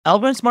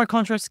Algorand smart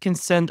contracts can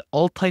send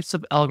all types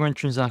of Algorand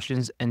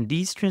transactions, and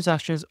these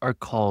transactions are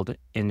called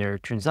inner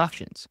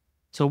transactions.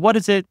 So what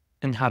is it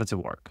and how does it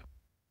work?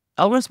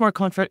 Algorand smart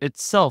contract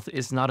itself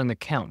is not an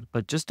account,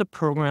 but just a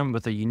program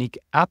with a unique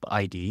app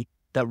ID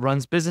that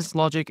runs business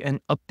logic and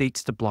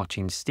updates the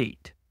blockchain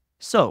state.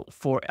 So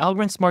for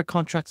Algorand smart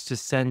contracts to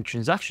send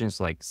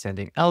transactions like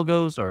sending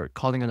algos or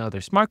calling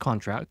another smart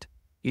contract,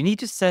 you need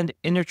to send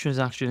inner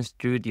transactions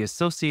through the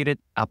associated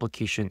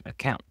application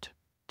account.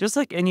 Just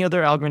like any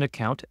other Algorand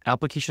account,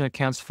 application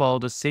accounts follow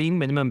the same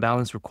minimum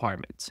balance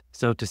requirements.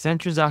 So to send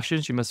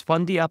transactions, you must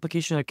fund the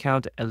application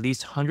account at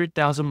least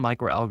 100,000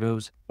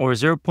 microalgos or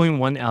zero point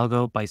 0.1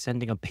 algo by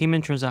sending a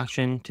payment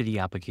transaction to the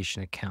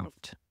application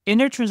account.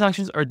 Inner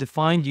transactions are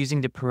defined using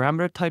the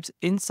parameter types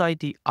inside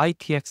the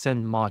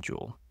ITXN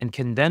module and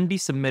can then be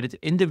submitted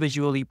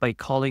individually by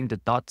calling the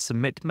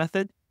 .submit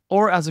method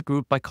or as a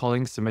group by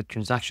calling submit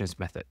transactions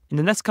method. In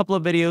the next couple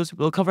of videos,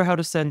 we'll cover how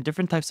to send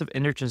different types of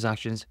inner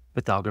transactions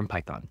with Algorand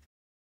Python.